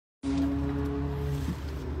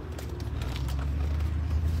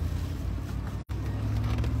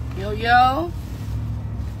Yo.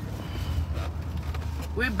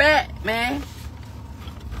 We're back, man.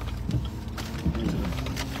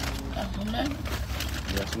 That's enough.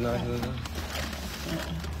 That's enough.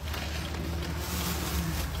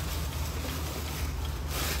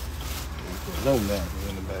 No napkins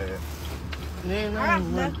in the bag. Ain't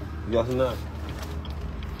nothing. You got some napkins?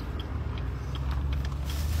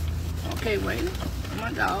 Okay, wait.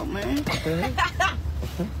 My dog, man.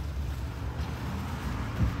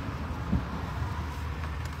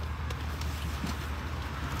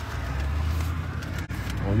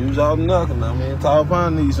 Don't use all the knuckles now, man. Tall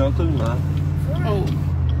Pine needs some too, man. Oh.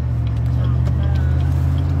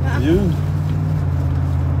 You.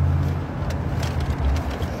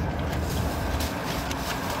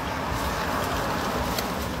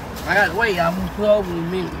 I gotta wait. I'm gonna pull over in a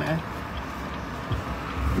minute, man.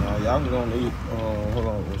 Nah, y'all gonna eat. Hold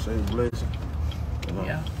on. We'll say blessing.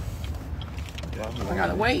 Yeah. I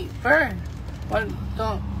gotta wait first. What?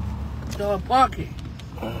 Don't park it.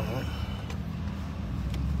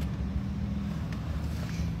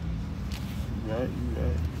 You right.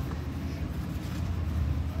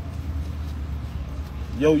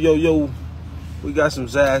 Yo. We got some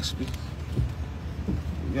Zaxby.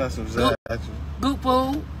 Good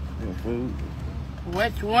food. Good food.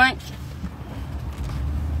 What you want?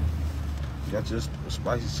 Got your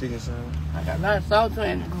spicy chicken sandwich. I got a lot of salsa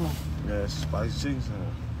in it. Yeah, it's spicy chicken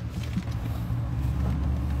sandwich.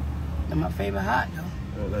 That's my favorite hot, though.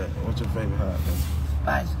 What's your favorite hot, though?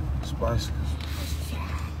 Spicy. Spicy.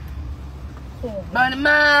 Bunny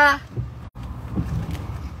Ma.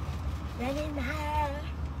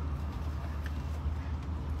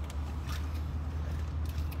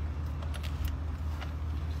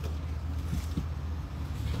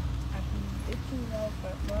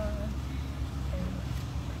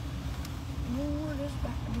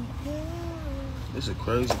 It's a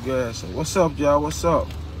crazy gas. What's up, y'all? What's up?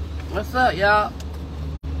 What's up, y'all?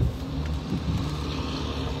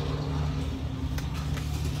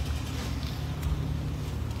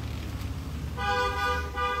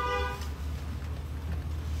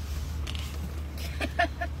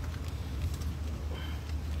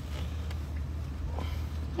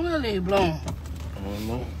 Where are they blowing? I don't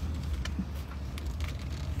know.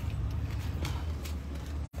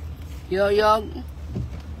 Yo.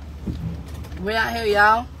 We out here,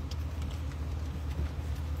 y'all.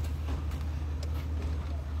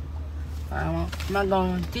 I'm not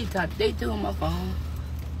going on TikTok. They do on my phone.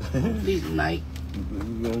 Late night. You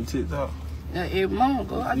be on TikTok? Yeah, every morning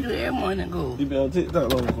go. I do it every morning go. You be on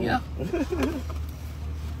TikTok long before? Yeah.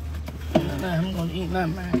 I'm gonna eat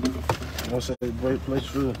nothing, man. I'm gonna say great place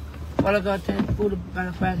food. All I got to food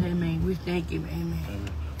about the fast, amen. We thank you, amen.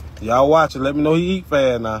 Y'all watch it. Let me know he eat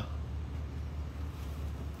fast now.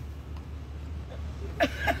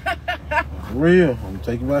 For real. I'm gonna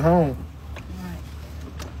take you back home.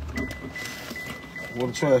 Right. Where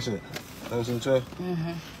the trash at? That was in the trash?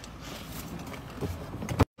 Mm-hmm.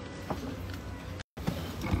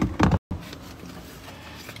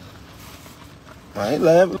 I ain't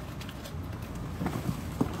laughing.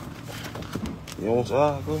 You want some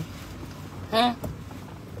alcohol? Huh?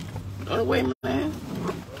 Go away, man.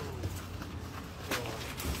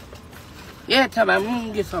 Yeah, tell me, I'm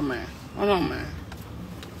gonna get some, man. Hold on, man.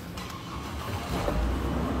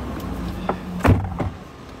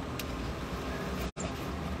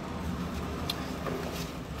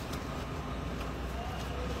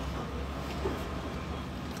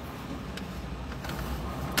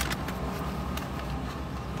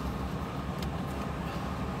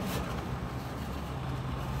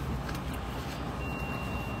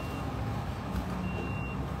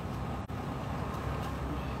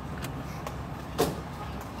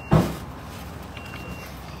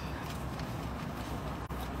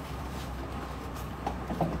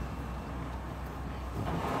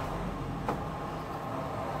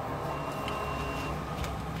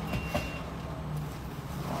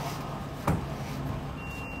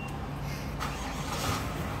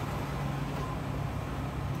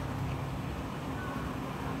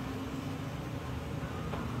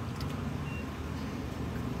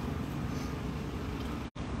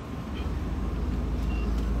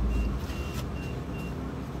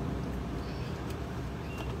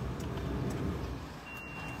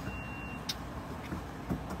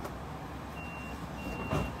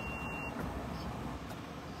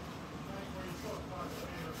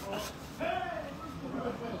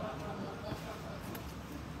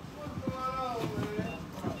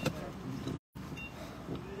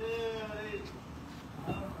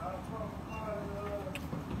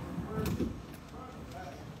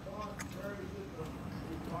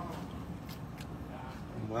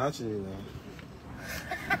 watching you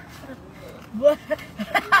now. What?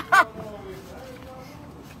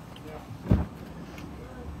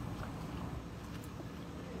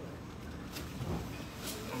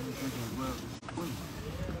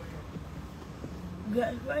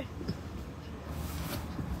 Good, right?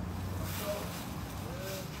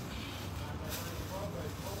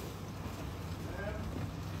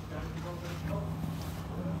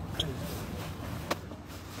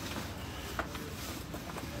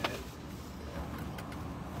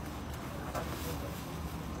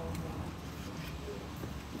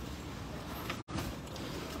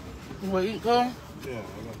 Where you go? Yeah,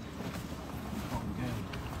 I got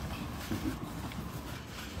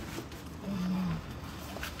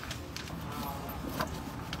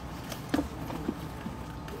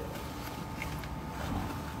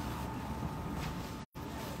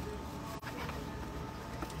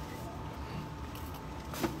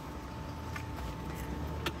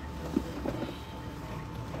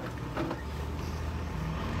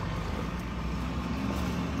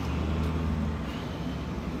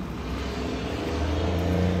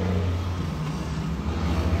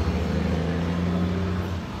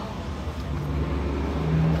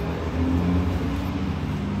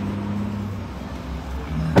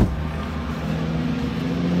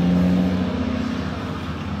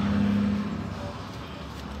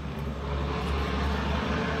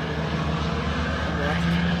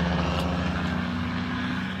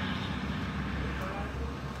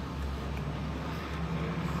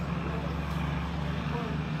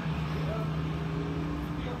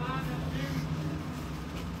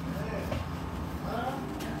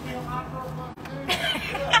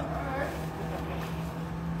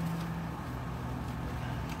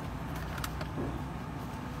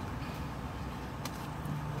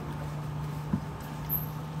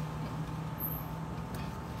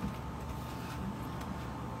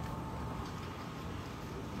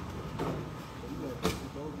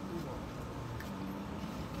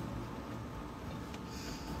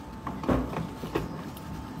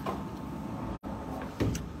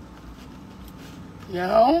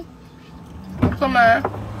Yo, come on.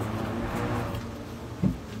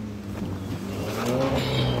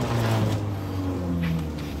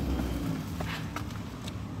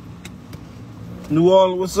 New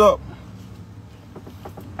Orleans, what's up?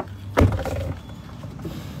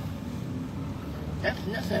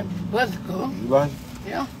 That's a bicycle. You like it?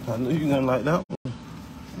 Yeah. I knew you gonna like that one.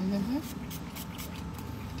 Mm-hmm.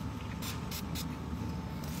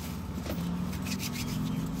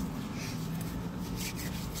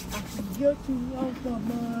 Get you off my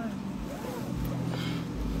mind.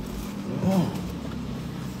 Oh.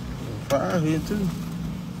 Fire here too.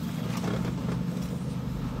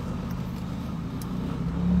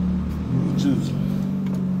 Juice.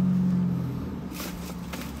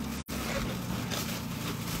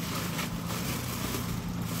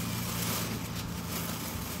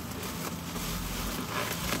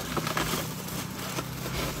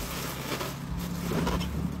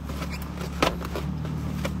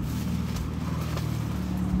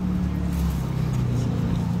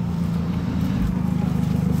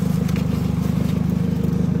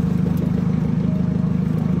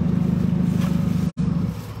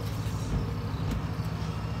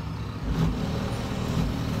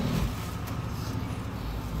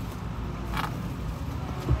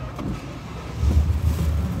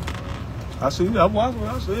 I see you. I'm watching.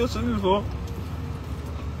 I see you before.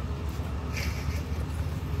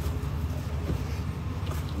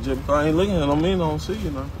 Just because I ain't looking, it don't mean I don't see you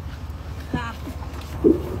now.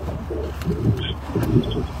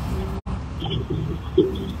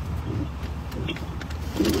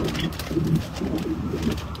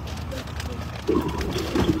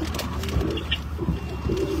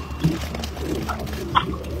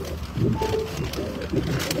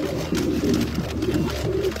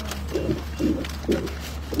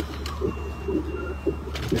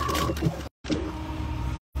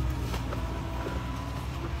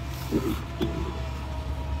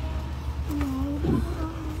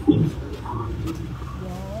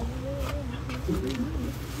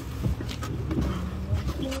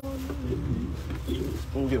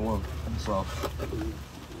 Let me get one. Soft.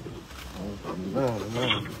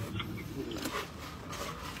 Man.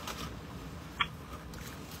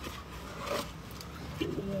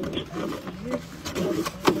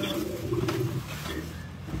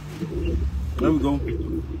 There we go.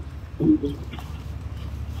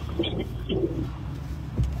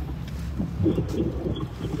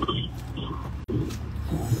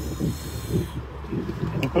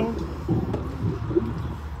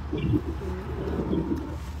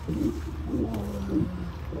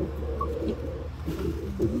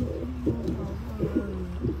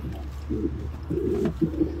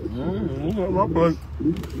 my plate.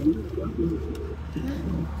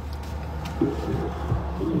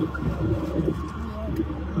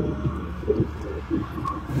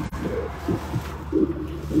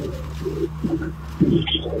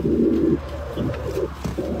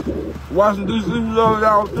 Washington, D.C. we love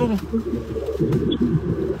y'all too.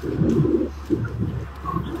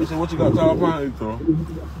 They said, what you got top pine eat, though?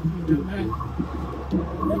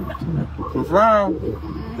 Some fries?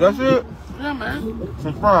 That's it? Yeah, man.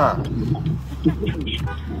 Some fries.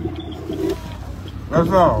 That's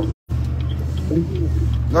all.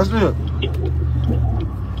 That's it.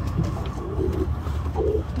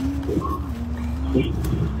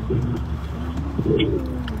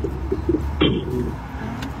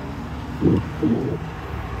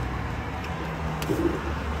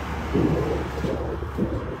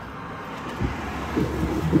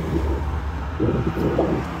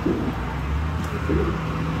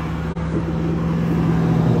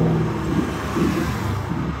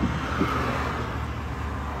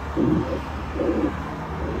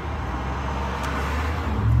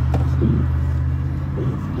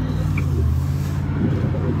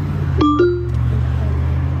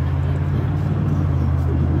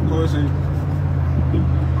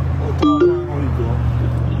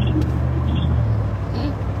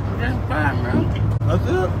 That's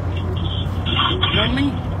it? No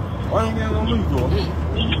meat. Why ain't getting no meat, though?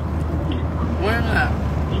 Why not?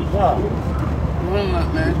 Why? Why not,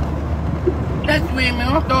 man? That's me, man.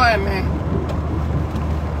 Don't throw at me.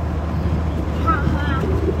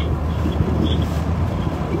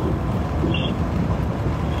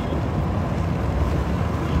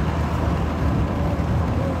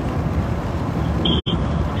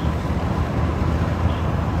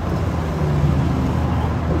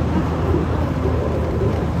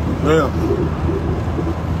 Yeah.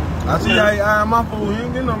 I see how you eye my food. He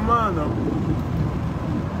ain't getting no mind, though.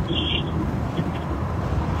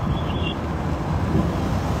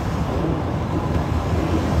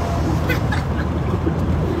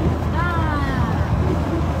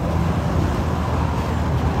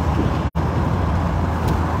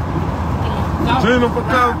 Gina for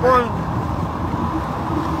California.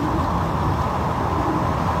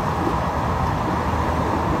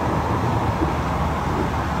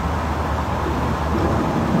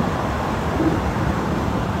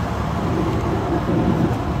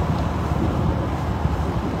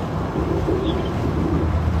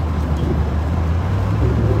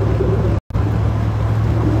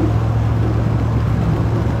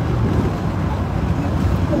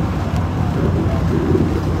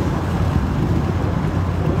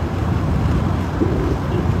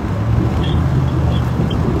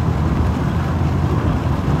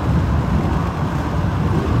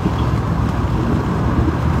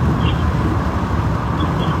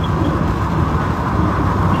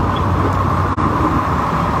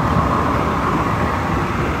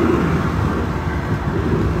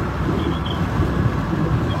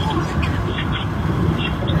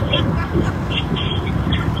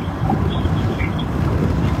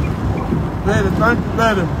 Thank you,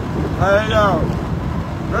 Daddy. Hey, y'all.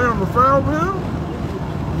 Damn, the fair over here?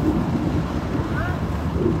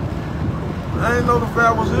 I ain't know the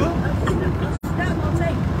fair was here. That's gonna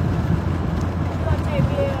take me. It's gonna take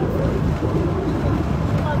me out.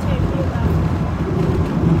 It's gonna take me out.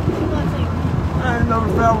 It's gonna take me. I ain't know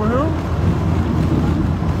the fair was here.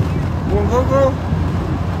 Wanna go, girl?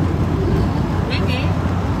 We can.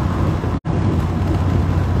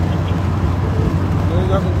 They ain't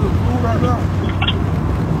got some good food right now.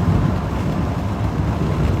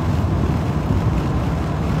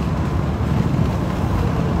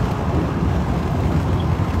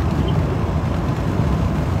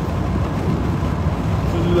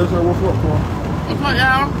 Let's say what's up, bro? What's up,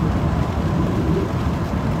 y'all?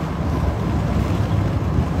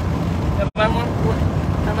 Everybody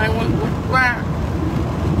want to fry.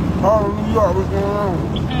 Oh, New York, what's going on?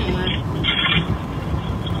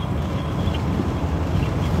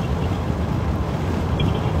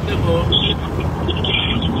 Good boy.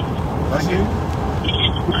 That's you?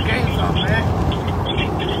 I gave you something, man.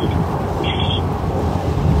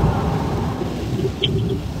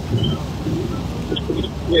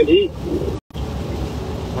 Yeah, eat.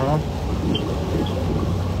 Huh?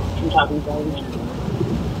 You talking about it?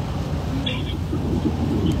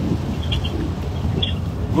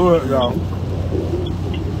 Good, y'all.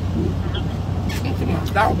 Into my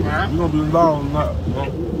dog, man. You gonna be loud on that, huh?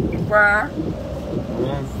 Fry.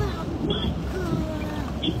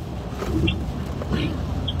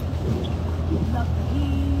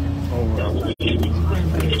 Oh, well.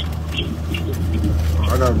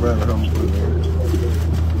 I got a bad helmet for you.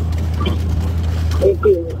 Thank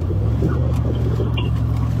you.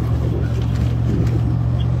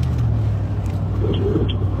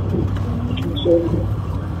 I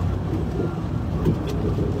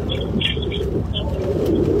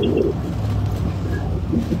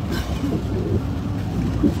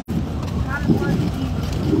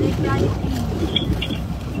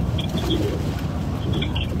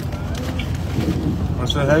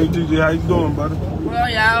said, hey, Cece, how you doing, buddy? Well,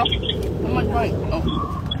 y'all. How much drink? Oh.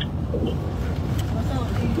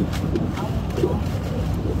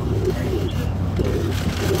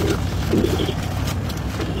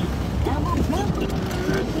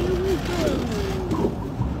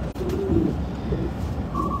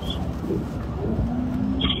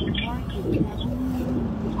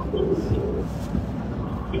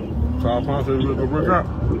 Top Pond said we're gonna work out.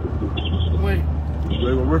 Wait. They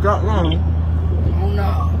gonna work out long. Oh,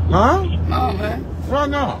 no. Huh? No, man. Why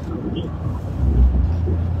not?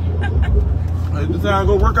 Hey, this time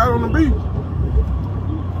go work out on the beach.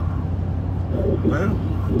 Man.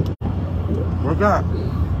 Work out.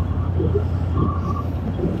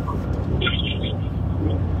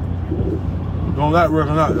 Don't like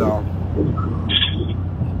working out, y'all.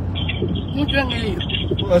 What drink is you?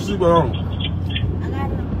 Let's see what on.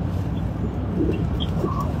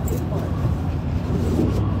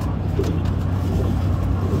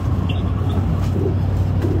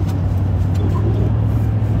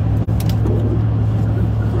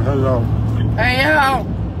 Hello. Hey, y'all.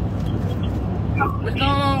 What's going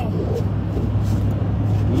on?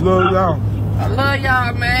 We love y'all. I love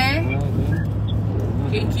y'all, man.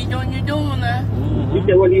 Keep doing what you're doing now. You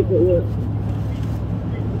said what you put with?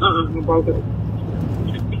 I broke it.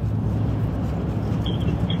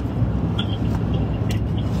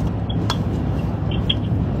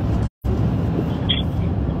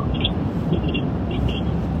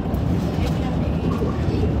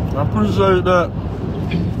 I appreciate that.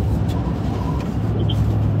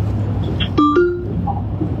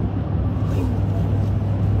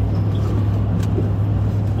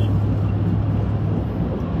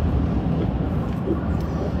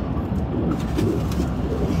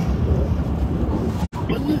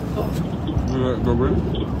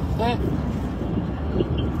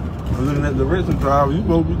 I'm looking at the racing driver. You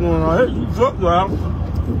supposed to be doing all that. You truck driver.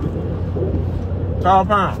 Top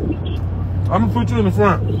Pound. I'm gonna put you in the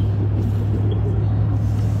front.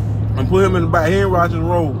 And put him in the back. He ain't watching the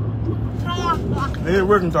road. He ain't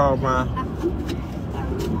working Top Pound.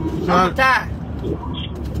 I'm tired.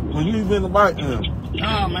 Well, you need to be in the bike now.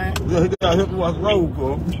 Oh, man. Yeah, he gotta help me watch the road,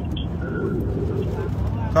 bro.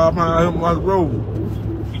 Top Pound gotta help me watch the road.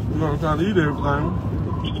 You know, I'm trying to eat everything.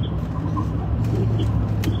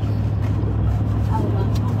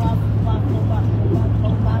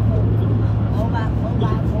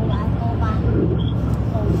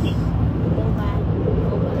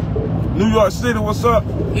 New York City, what's up?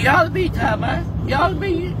 Y'all be tired, man. Y'all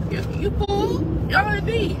be, you fool. Y'all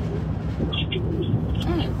be.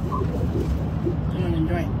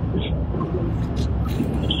 Drink.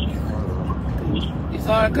 You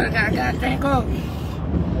saw it, I got drink up.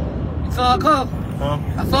 You saw it, cook. Huh?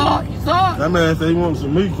 I saw it, you saw it. That man said he wants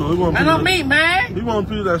some meat, cuz. Man, no meat, man. He want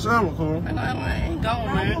to piece of that salmon, cuz. Man, I ain't going,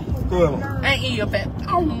 man. Go ahead. I ain't eat your fat.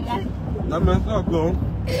 That man suck, cuz.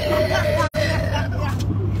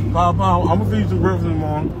 Papa, I'm gonna feed you some breakfast in the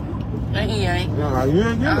morning. And he ain't. Yeah, you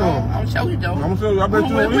ain't getting one. I'm show you though. I'm gonna show you. I bet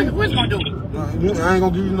you ain't eat. What's gonna do? I ain't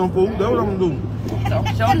gonna give you no food. That's what I'm gonna do. I'm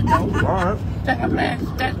show you though. All right. Take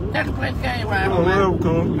a place game around, Oh, man. well,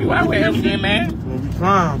 cuz. You out with everything, man. We'll be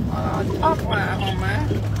trying. Talk around, man.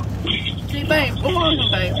 See, babe, go on,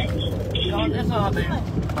 babe. Y'all, that's all, babe.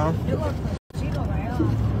 Huh?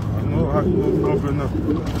 I know how you gonna go up in there.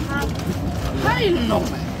 How do you know,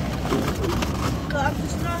 man? I'm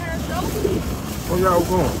just not here to go. Where y'all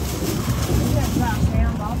going?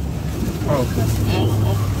 Oh.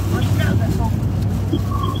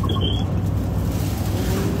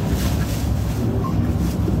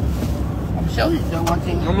 I'm show you though, one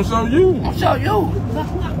thing. I'm gonna show you. I'm show you.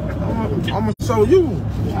 I'm gonna show you.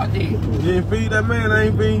 I did. You ain't feed that man, I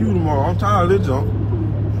ain't feeding you tomorrow. I'm tired of this junk.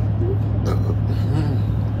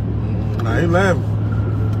 I ain't laughing.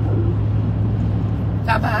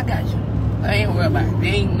 Top, I got you. I ain't worried about it.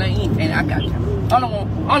 There ain't nothing, and I got you. I don't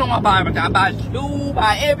want to buy everything. I buy shoes,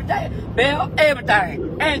 buy everything, belt,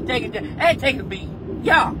 everything, and take a beat.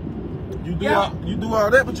 Yeah. You do all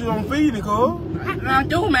that, but you don't feed it, cuz. I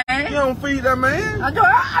do, man. You don't feed that man.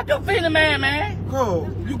 I do feed the man. Cuz,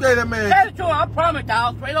 you gave that man. Tell the truth, I promise,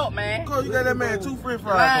 dog. Straight up, man. Cuz, you gave that man 2 French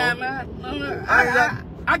fries, Man, cuz. man.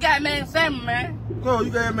 I got man salmon, man. Cuz,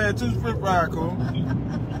 you gave that man 2 French fries, cuz.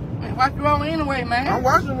 Man, watch the roll anyway, man. I'm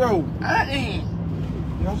watching the road. I ain't. You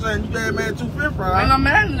know what I'm saying? You gave that man 2 French fries. Ain't no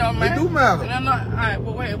matter, no, man. It do matter. All right,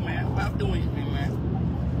 well, wait, man. What I'm doing, man.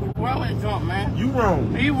 What's wrong with the drunk, man? You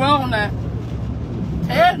wrong. You wrong now.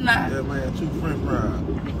 Tell him now. Yeah, man, 2 French fries.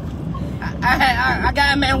 I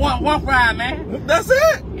got a man one fry, man. That's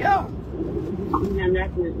it? Yeah.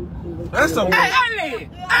 That's so messed up.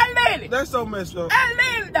 I live it. That's so messed up. I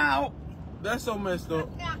live it, dog. That's so messed up.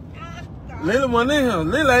 Lily wasn't in here.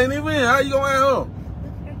 Lily ain't even in here. How you gonna ask her?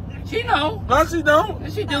 She know. No, she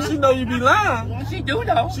don't. She do. She know you be lying. She do,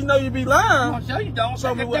 though. She know you be lying. I'm sure you don't.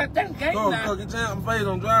 Show me what. That's game Go, now. fucking jam. I'm face.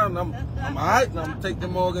 I'm driving. I'm alright. I'm gonna take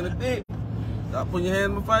them organ in the dick. Stop putting your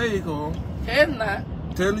hand in my face, Cole. Tell him now.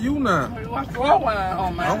 Telling you now. What's the road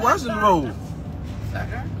on, man? I'm watching the road.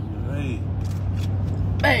 Sucker. Hey.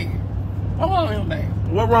 Baby. What wrong with him, baby?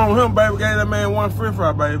 What wrong with him, baby? Gave that man 1 French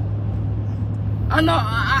fry, baby. I know.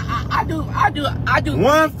 I do.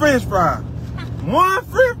 1 French fry. 1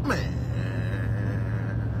 French man.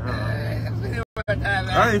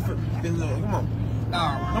 I ain't fill up. Come on. No.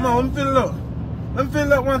 Come on, let me fill it up. Let me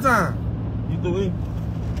fill it up one time. You do it.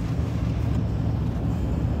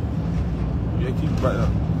 Yeah, keep it right up.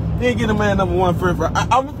 You ain't get a man number 1 French fry.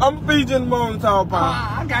 I'm gonna feed you in the morning, tall pine.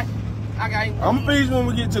 I got you. I'm gonna feed you when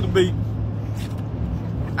we get to the beach.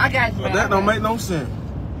 I got you, But man. that don't make no sense.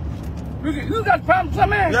 You got a problem with some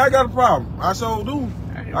man? Yeah, I got a problem. I sure do.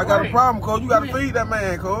 I got a problem, Cole. You gotta feed that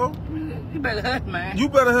man, Cole. You better hurt, man. You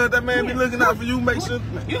better hurt that man be looking out for you, make sure.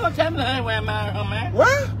 You gonna tell me to hurt when I'm out here, man?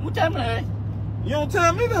 What? You tell me to hurt. You don't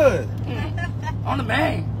tell me to hurt. On the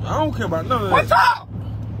man. I don't care about none of that. What's up?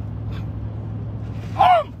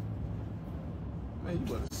 Man, you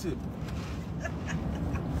better sit.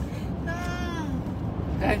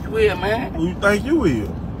 That's weird, man. Who you think you is?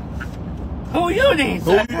 Who you then,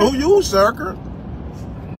 sir? Who you, sucker?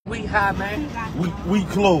 We high, man. We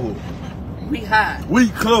close. We high. We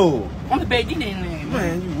close. On the bed, you didn't land,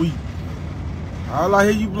 man. Man, you weak. All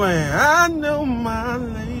I hear you playing, I know my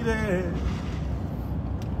lady.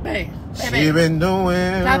 Baby. She been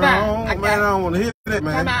doing Time wrong. out. Man, I don't want to hear that,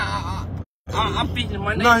 man. I'm feeding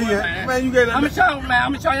my name, No, he ain't. man. Man, you get that. I'm gonna show you, man.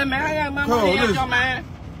 I'm gonna show you, man. I got my Cole, money out, listen. man.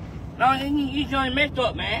 No, you showing messed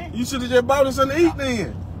up, man. You should have just bought us something to eat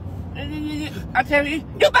then. I tell you,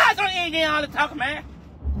 you buy something to eat then all the talk, man.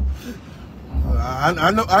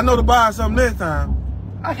 I know to buy something next time.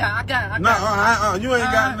 I got. No, you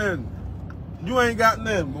ain't got nothing. You ain't got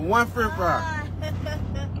nothing but 1 French fry.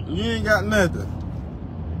 You ain't got nothing.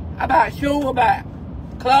 About shoes, about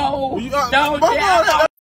clothes, don't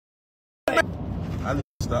I need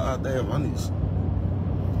to start out there. I need to.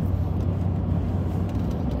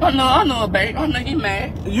 I know, babe. I know he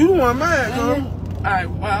mad. You the one mad, huh? Alright,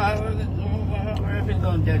 well, I have to go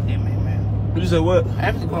on that day, man. You said what? I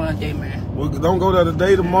have to go on that day, man. Well, don't go there the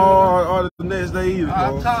day tomorrow or the next day either, I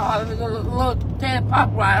cuz. call a little 10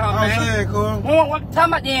 pop right on, man. I'm saying, cuz. What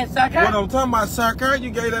talking about then, sucker? What I'm talking about, sucker, you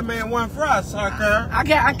gave that man 1 fry, sucker. I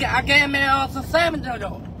gave him some salmon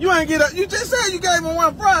though. You ain't get up. You just said you gave him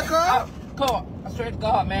 1 fry, cuz. Cool. I swear to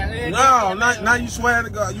God, man. No, now you swear to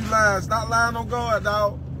God. You lying. Stop lying on God,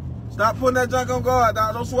 dog. Stop putting that junk on God,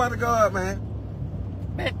 dog. Don't swear to God, man.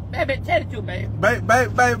 Baby, tell it to baby.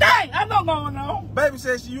 Baby. Dang, I'm not going on. Baby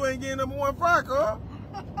says you ain't getting number 1 fry, cuz.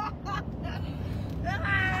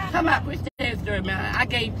 Come on, push that story, man. I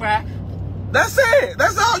gave you fry. That's it.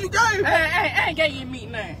 That's all you gave. I ain't gave you meat,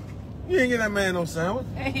 man. You ain't getting that man no sandwich.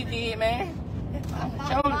 Hey, he did, man.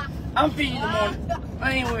 I'm feeding you in the morning.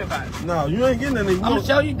 I ain't worried about it. No, you ain't getting that. I'm gonna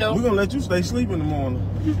show you, though. We're gonna let you stay asleep in the morning.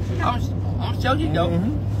 I'm gonna show you, though.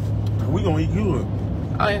 We gonna eat good.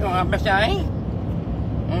 I bet I ain't.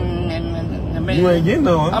 You ain't getting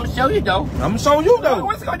no, huh? I'm gonna show you, though. I'm gonna show you, though.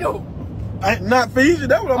 What's it gonna do? I ain't not feed you.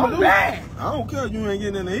 That's what I'm gonna do. Man. I don't care. You ain't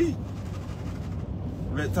getting nothing to eat.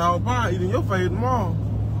 Let Tall Pie eat in your face tomorrow.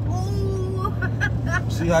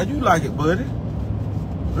 See how you like it, buddy.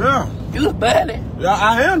 Yeah. You the buddy. Yeah,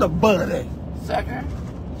 I am the buddy. Sucker.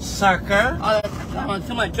 Sucker.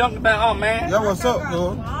 Too much junk about, man. Yeah, what's up,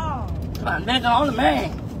 cuz? Nigga on the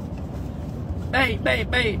man. Babe. Baby, hit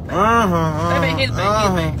it, baby.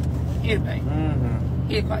 Hit it, baby.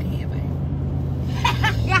 Hit it, baby.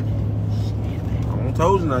 I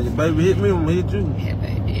told you now, your baby hit me, I'm gonna hit you. Hit it,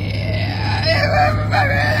 baby.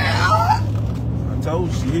 I told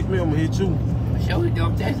you, she hit me, I'm gonna hit you. Show you, though.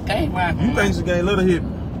 That's game, right? You think she can't let her hit me?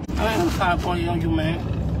 I'm calling police on you, man.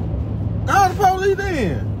 Call the police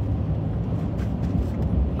then.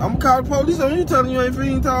 I'm gonna call the police on you telling you ain't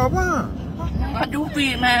feeding Tall Pie. I do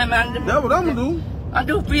feed, man. That's what I'm gonna do. I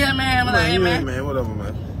do feed, man. Man, whatever,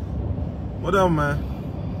 man. Whatever, man.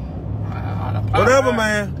 Whatever,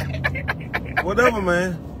 man. Whatever,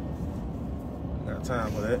 man. I got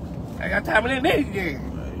time for that. I got time for that nigga. There you go.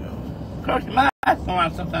 Close your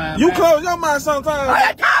mouth sometimes. You close your mouth sometimes.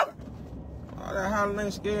 I got time. All that hollering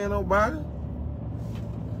ain't scaring nobody.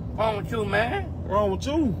 Wrong with you, man? Wrong with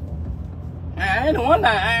you? I ain't the one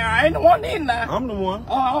now. I ain't the one in now. I'm the one.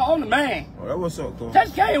 I'm the man. Oh, that what's up, though?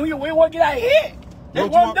 Just came. We want to get out of here. That's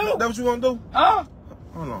what you do. That what you want to do? Huh?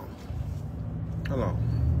 Hold on.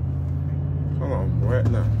 Right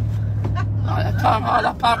now.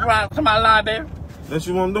 I'll pop around to my library. That what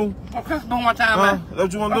you want to do? I'll crack one more time, man. That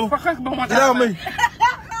what you want to do? I'll crack one more time. Get out man. me.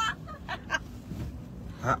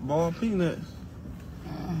 Hot boiled peanuts.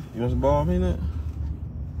 You want some boiled peanut?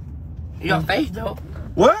 Your face, though.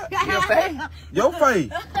 What? Your face. Your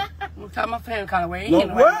face. I'm talking my family kind of way. No,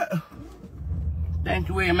 what? Thank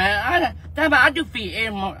you, man. I do feed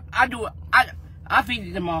every morning. I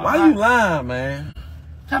feed them all. Why you lying, man?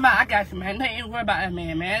 I got you, man. Don't even worry about that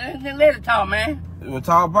man. Let it talk, man. Well,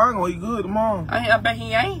 Tall Pine gonna eat good tomorrow. I bet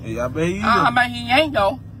he ain't. Yeah, I bet he is. I bet he ain't,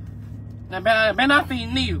 though. I bet I feed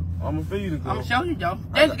you. I'm gonna feed it, girl. I'm gonna show you, though.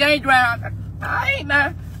 This game drive. I ain't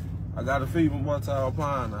now. I gotta feed my boy Tall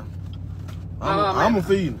Pine now. Man. I'm gonna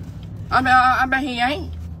feed him. I bet he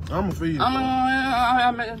ain't. I'm gonna feed him.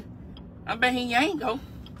 I bet he ain't, though.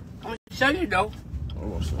 I'm gonna show you, though. Oh,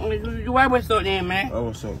 what's up? You ain't what's up there, man. Oh,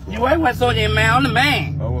 what's up, Cole? You ain't what's up there, man. I'm the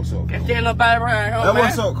man. Oh, what's up, Can't Cole? tell nobody around home, man.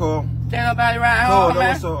 What's up, Cole? Tell nobody around Cole, home, man.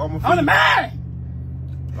 what's up? I'm I'm the gonna man. feed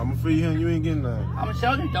I'm gonna feed him. You ain't getting none. I'm gonna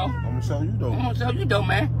show you, though. I'm gonna show you, though. I'm gonna show you, though,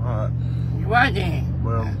 man. All right. You right there.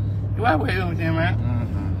 Well. You right where you there, man.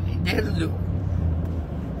 Mm-hmm. There's the do.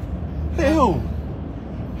 Hey, who?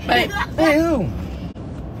 Hey, who?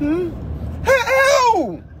 Hey,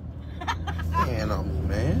 who? Man on me,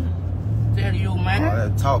 man. tell you, All man.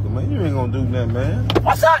 that talking, man. You ain't gonna do nothing, man.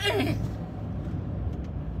 What's up, then?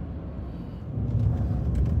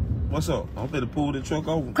 What's up? I'm finna pull the truck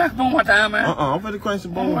over. Crack one more time, man. I'm finna crank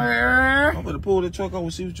some bone. I'm finna pull the truck over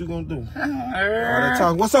and see what you gonna do. All that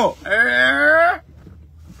talking. What's up? No,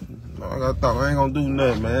 I gotta talk. I ain't gonna do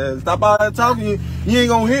nothing, man. Stop all that talking. You ain't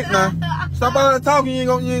gonna hit now. Stop all that talking. You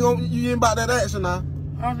ain't about that action now.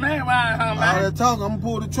 I'm man, right, All man. that talking. I'm gonna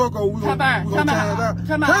pull the truck over. We gonna turn it down.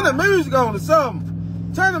 Come Turn the on. music on to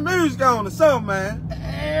something. Turn the music on to something, man.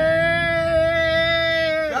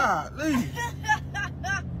 Golly.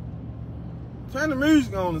 Turn the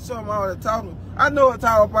music on to something. All that talking. I know what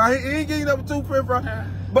talking about. He ain't getting up a toothpick, bro.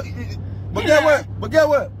 But get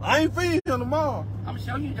what? I ain't feeding him tomorrow. I'm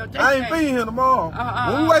showing you, though. I ain't feeding him tomorrow.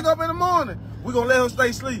 When we wake up in the morning, we gonna let him stay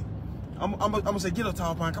asleep. I'm gonna say, get up,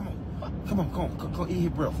 Tall Pine. Come on, eat his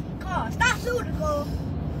breath. Carl, stop shooting, Carl.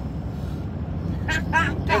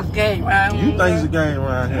 That's game, right? You think it's a game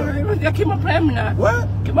around here? Yeah, keep on playing with me now. What?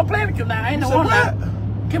 Keep on playing with you now. I ain't no You one said now.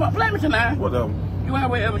 Keep on playing with you now. Whatever. You out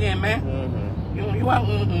wherever there, man. You out,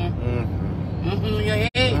 your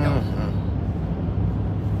head, though.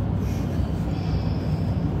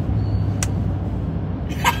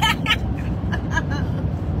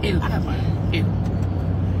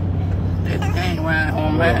 That's game right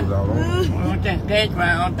home, man. That's game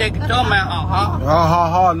right home. Take it to my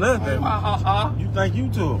Ha, nothing. ha. You think you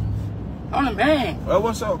too? I'm the man. Well,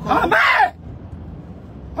 what's up, I'm the Cole? man.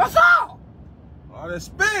 What's up? All that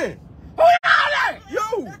spin. Who you out there?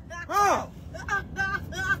 You. Huh?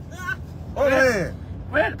 Oh, man.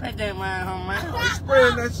 Where the pay that right home, man?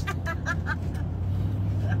 Spreading that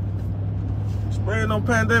Spreading no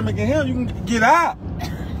pandemic in here, you can get out.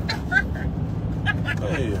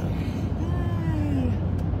 Hey.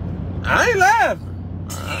 I ain't laughing.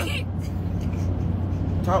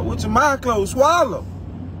 Talk with your mind closed. Swallow.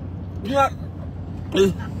 You not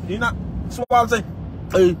swallow. Say,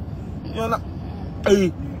 hey. You not.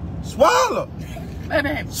 Hey. Swallow.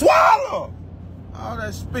 Baby. Swallow. All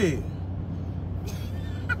that spit.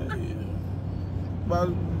 But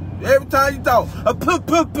every time you talk,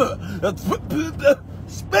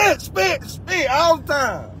 spit all the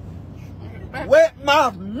time. Wet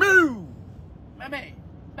mouth move.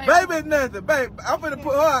 Baby nothing, baby. I'm finna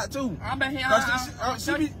put her out too. I'm here.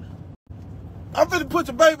 I'm finna put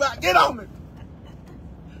your baby out. Get on me.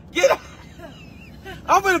 Get on.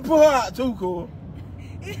 I'm finna put her out too, cool.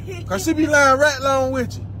 Cause she be lying right along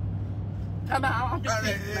with you.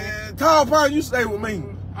 Tall Pine, you stay with me.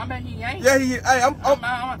 I bet he ain't. Yeah, he. Hey, I'm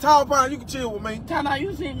Tall Pine. You can chill with me. Time out,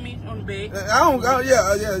 you see me on the bed. I don't.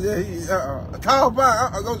 Yeah. Tall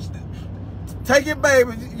Pine. Go take it,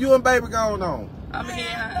 baby. You and baby going on. I'm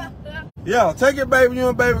here. Yeah, take it, baby. You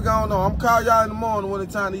and baby going on. I'm call y'all in the morning when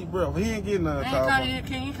it's time to eat breakfast. He ain't getting none. Tall Pine.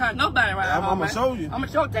 Can't call nobody right now. I'm gonna show you. I'm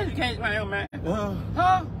gonna show you can't right here, man.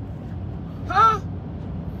 Huh?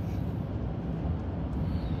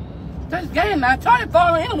 That's game, man. Turn the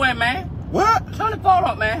phone anyway, man. What? Turn the phone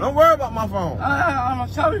up, man. Don't worry about my phone. I'm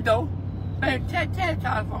gonna show you though. Baby, tell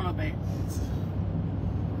the phone up, baby.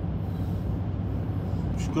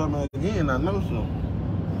 scrap me again, I know so.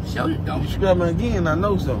 Show you don't. You scrap me again, I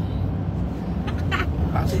know so.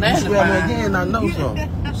 I'm You standing scrap me by. again, I know so.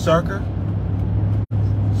 Sucker.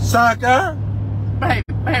 Sucker. Baby,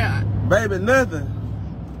 Baby, nothing.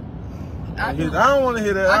 I don't want to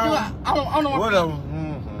hear that. I don't Whatever.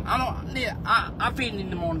 I feed in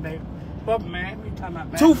the morning, baby. But man, what you talking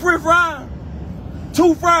about, man? 2 French fries.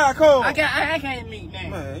 2 fried cold. I can't meet that.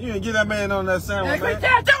 Man, you ain't get that man on that sandwich, man.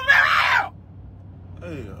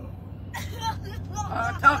 Hey,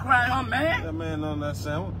 Talk right on, man. that man on that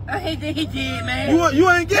sandwich. He did, man. You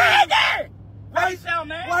ain't get it? did. Why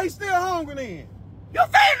he still hungry then? You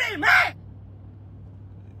feed me, man.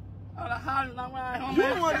 All the hollering right home, You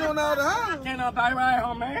man. the one doing all the hollering. Ain't nobody right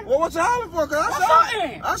home, man. Well, what you hollering for? Cause What's up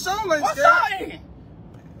in? I sure ain't What's scared. up in?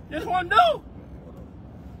 Just want to do.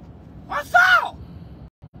 What's up?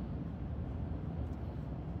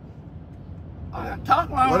 Talk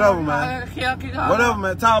right Whatever, on, man. Whatever, Whatever,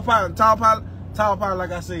 man. Tall pot,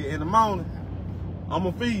 like I said, in the morning, I'm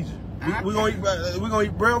gonna feed you. We gonna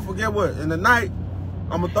eat breakfast. Get what? In the night,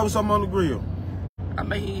 I'm gonna throw something on the grill. I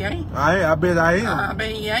bet he ain't. I bet I am. I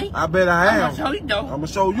bet he ain't. I bet I am. I'm gonna show you though. I'm gonna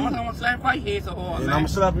show you. I'm gonna slap right here so hard, And man. I'm gonna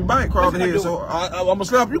slap you back across the What you head. gonna So I'm gonna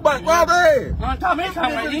slap you back across the head. Don't tell me something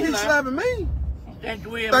like You this, man. slapping me? That's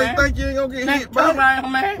weird, man. Think you ain't gonna get hit Talk back? right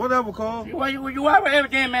on, man. Whatever, Carl. You are with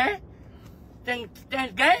everything, man. That's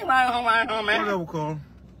game right on, man. Whatever, Carl.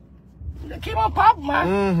 Keep on popping, man.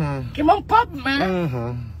 Mm-hmm. Keep on popping, man.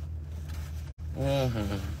 Mm-hmm.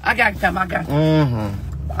 Mm-hmm. I got you, Tom. I got you.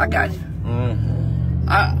 Mm-hmm. I got you. Mm-hmm.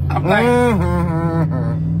 I'm playing.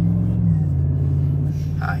 Mm-hmm.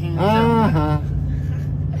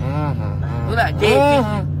 Mm-hmm. Look at that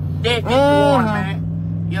dead fish water,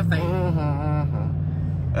 man. Your face.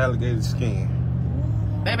 Mm-hmm. Alligator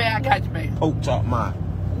skin. Baby, I got you, baby. Pork chop mine.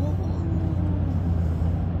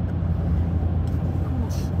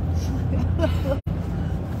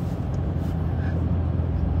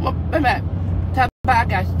 Baby, I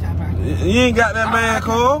got you, You ain't got that man,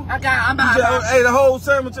 Carl. I'm You just ate a whole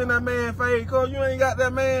sandwich in that man face, Carl. You ain't got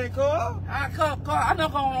that man, Carl. I'm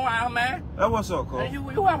not going around, man. That what's up, Carl?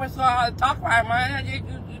 You always talk right, man. You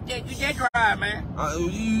dead dry, man.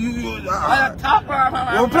 Talk right,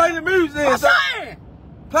 man. Well, play the music then, What's son. saying?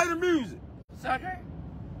 Play the music. Sucker.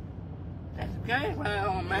 That's the game right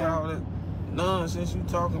on, man. All that nonsense you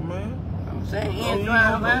talking, man. I'm saying, You ain't ain't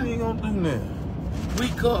dry, man. gonna do nothing. We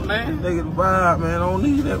cook, man. Negative vibe, man. I don't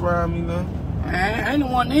need that around me now. Man, I ain't the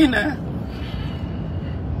one in there.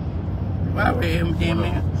 Right with him,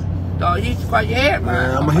 man. Dog, you quite your head,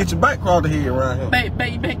 man. I'm gonna hit your back across the head around here.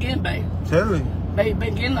 Baby, you better get in, baby. Tell you. Baby,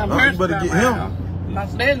 better get in. I'm You better get him. I'm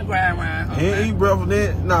staying the ground around. He ain't eat breakfast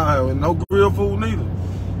then. Nah, no grilled food neither.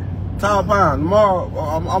 Top pound. Tomorrow,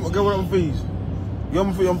 I'm gonna get what I'm feeding you.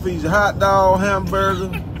 I'm gonna feed you hot dog, hamburger,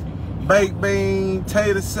 baked bean,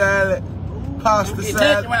 tater salad, pasta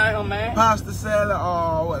salad, pasta salad,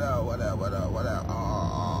 whatever.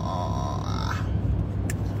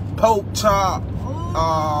 Pork chop,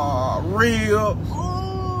 ribs,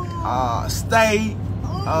 steak,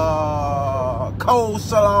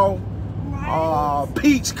 coleslaw,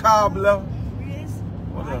 peach cobbler.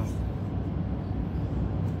 What else?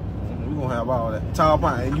 We gonna have all that. Tall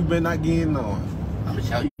pine, and you better not get none. I'm gonna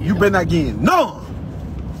show you. You better not get none.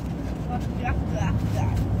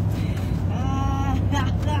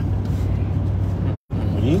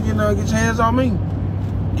 You ain't get none. Get your hands on me.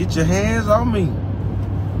 Get your hands on me.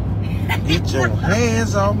 Get your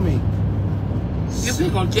hands on me. You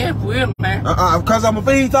ain't gonna jail for real, man. Because I'm a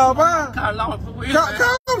feed tall pine. Call long for real,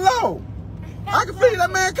 Call man. low. I can feed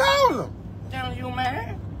that man Cola. Telling you,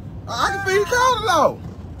 man. I can feed Cola low.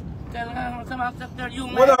 Telling him come out there, you,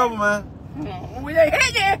 man. Whatever, man. They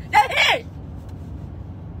hit there. They hit.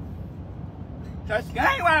 That's the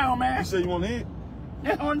game round, man. You said you want to hit?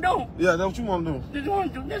 This one do. Yeah, that's what you want to do.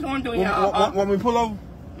 This one do, y'all. Want me to pull over?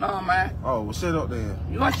 No, man. Oh, well, sit up there.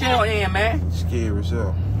 You want to sit on in, man. Scary as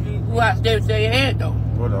hell. You out there with your head, though.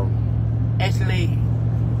 Whatever. Actually,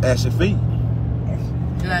 Ask your feet.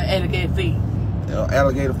 it's like alligator feet.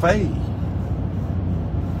 Alligator fade.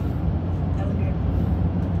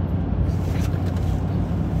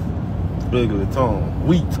 Bigger tongue.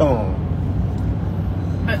 Weak tongue.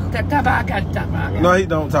 But I got No, he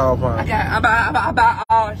don't tall pine. I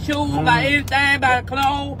buy shoes, buy anything, buy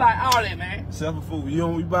clothes, buy all that, man. Except for food.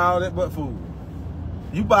 You buy all that but food.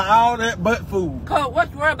 You buy all that but food. Cause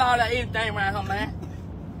what's worried about that anything around here, man?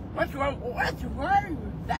 What's worried with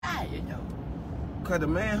that, you know? Cause the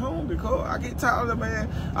man hungry, cause I get tired of the man.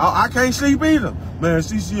 I can't sleep either. Man,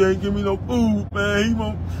 Cece ain't give me no food,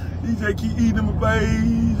 man. He just keep eating my baby.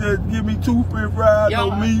 He just give me 2 French fries,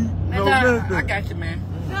 no meat, no nothing. I got you, man.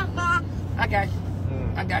 I got you.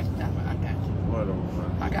 I got you, Top Pie. I got you. Whatever,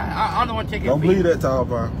 man. I got. I don't want to take it. Don't believe that, Tall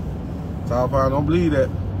Pie. Tall Pie, don't believe that.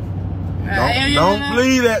 Don't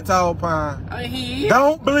believe that, Tall Pie.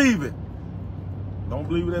 Don't believe it. Don't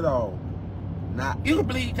believe it at all. Not. You can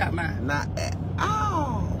believe Top Pie. Not at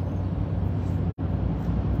all.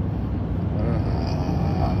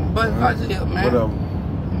 But bust a lip, man. Whatever.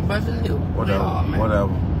 Bust a lip. Whatever. Oh, man.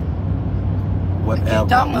 Whatever.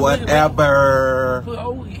 Whatever. Whatever.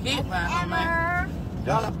 Oh, you hit, man.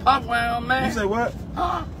 Y'all a pop round, man. You say what?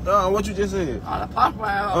 What you just said? All the pop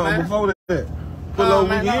round, man. Before that. Pull over,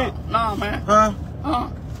 we can hit. No, man. Huh?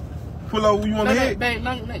 Pull over, you want to hit? Babe,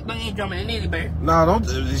 don't jump in the baby. Nah, don't.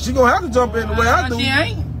 She gonna have to jump in the way I do. She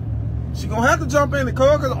ain't. She gonna have to jump in the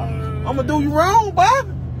car, cause I'm gonna do you wrong, boy.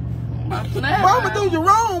 I'm gonna do you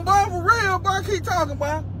wrong, boy, for real, boy. Keep talking,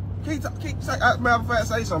 boy. Matter of fact,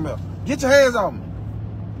 say something else. Get your hands off me.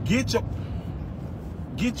 Get your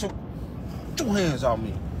 2 hands off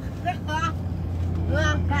me.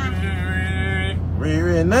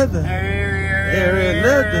 Really nothing. Really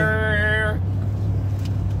nothing.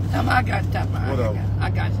 I got you, Top Pie. Whatever. I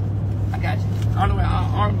got you. All the way,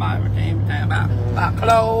 all about everything about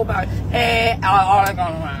clothes, about hair, all that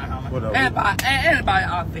going around. Whatever. Anybody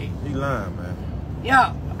outfit. He lying, man.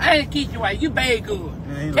 Yo, I ain't keep you right. You very good.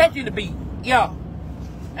 Yeah, Catching the beat. Yo,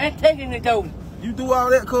 ain't taking the dough. You do all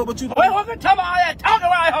that, cuz, but you. Wait, what can talk about all that talking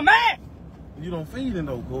around here, man? You don't feed him,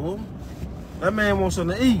 though, cuz. That man wants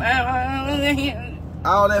something to eat. Man,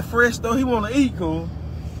 All that fresh stuff he want to eat, cuz.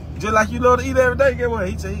 Just like you love to eat every day. Get what?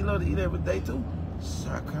 He said he love to eat every day, too.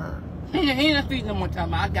 Sucker. he not feeding them one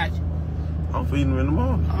time. I got you. I'm feeding him in the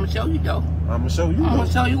morning. I'm gonna show you though. I'm gonna show you. I'm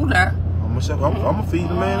gonna show you that. I'm gonna feed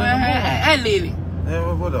the man in the morning. Hey, Lily.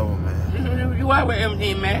 Yeah, whatever, man. You out with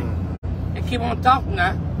everything, man. And keep on talking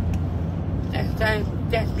now. That's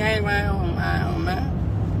game around, man.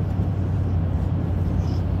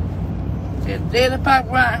 Just let it pop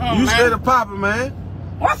right home, You man. scared of popping, man.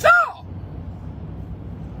 What's up?